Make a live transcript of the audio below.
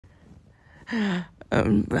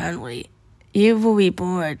Bradley, you will be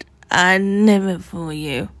bored. I never fool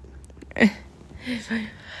you. And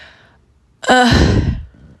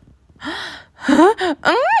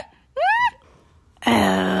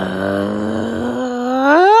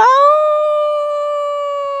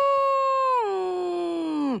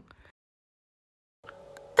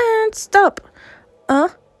stop.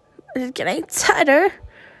 It's getting tighter.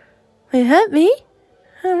 It hurt me.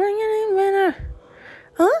 I'm getting better.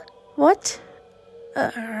 What?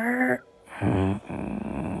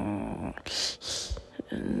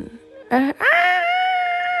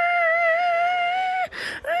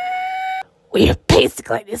 We're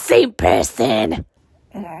basically the same person.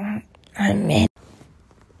 I'm in.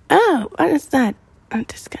 Oh, what is that? I'm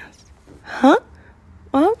disgusted. Huh?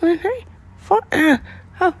 What? Oh.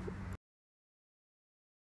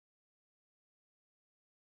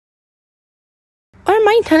 Why am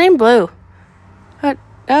I turning blue?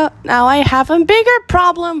 Now I have a bigger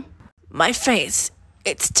problem. My face,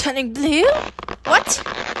 it's turning blue? What?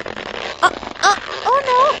 Oh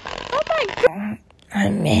no! Oh my god!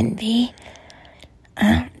 I'm envy.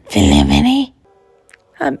 Felimity.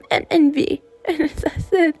 I'm an envy. And as I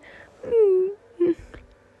said,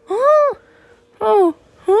 why am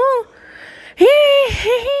I here?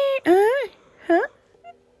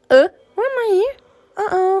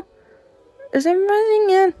 Uh-oh. Is it rising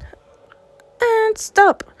in? And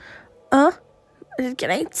stop. It's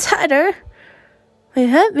getting tighter. It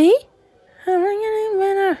hurt me. I'm getting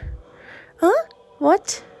better.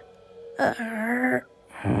 What?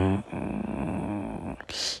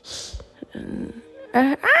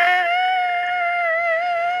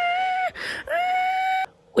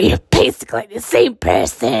 We're basically the same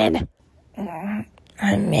person.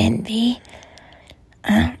 I'm envy.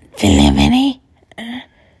 Felimity.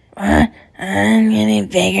 I'm getting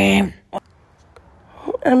bigger.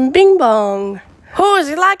 Bing bong. Who's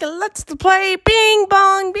it like? Let's play bing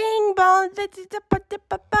bong, bing bong.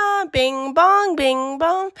 Bing bong, bing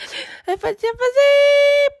bong. Bing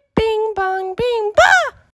bong, bing bong.